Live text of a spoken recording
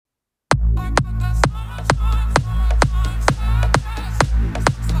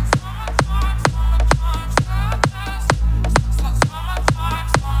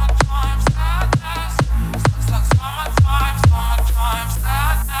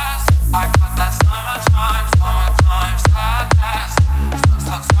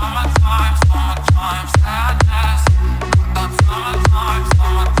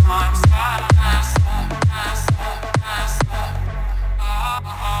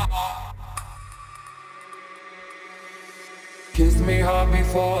me hard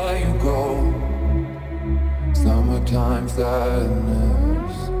before you go. Summertime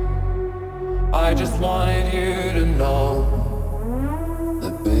sadness. I just wanted you to know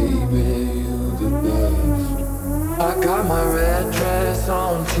that baby, you're the best. I got my red dress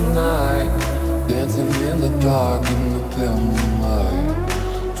on tonight, dancing in the dark in the pale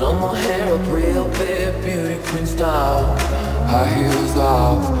moonlight. Done my hair up real big, beauty queen style. High heels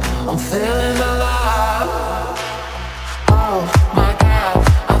off, I'm feeling alive. Oh my God,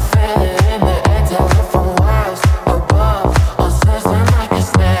 I feel it in the air, telephone wires above, I'm sizzling like a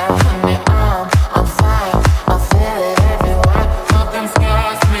snare. Honey, I'm fire, I feel it everywhere. Nothing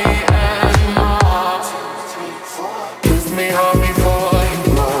scares me anymore. Kiss me hard before you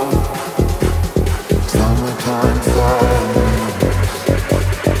go. Summertime sadness.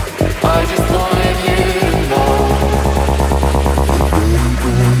 I just wanted you to know,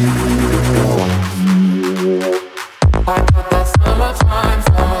 I got that summertime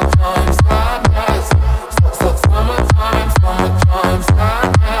sadness. Summertime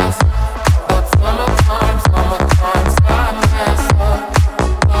sadness. That summertime sadness.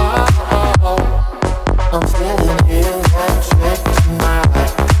 Oh, I'm feeling electric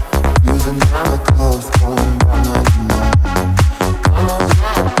tonight. Using chemicals, going down like night. Come on,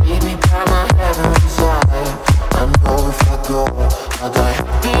 lead me by my heaven inside. I know if I go, I'll die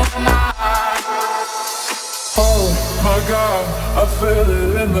happy tonight. Oh my God, I feel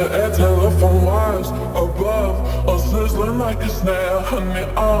it in the air, telephone wires above, I'm sizzling like a snare. Honey,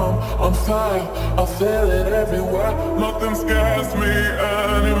 I'm fire, I feel it everywhere. Nothing scares me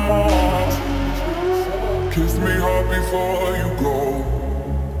anymore. Kiss me hard before you go.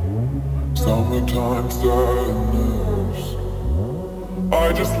 Summertime sadness.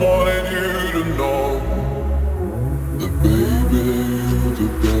 I just wanted you to know that baby, you're the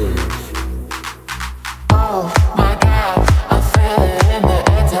best.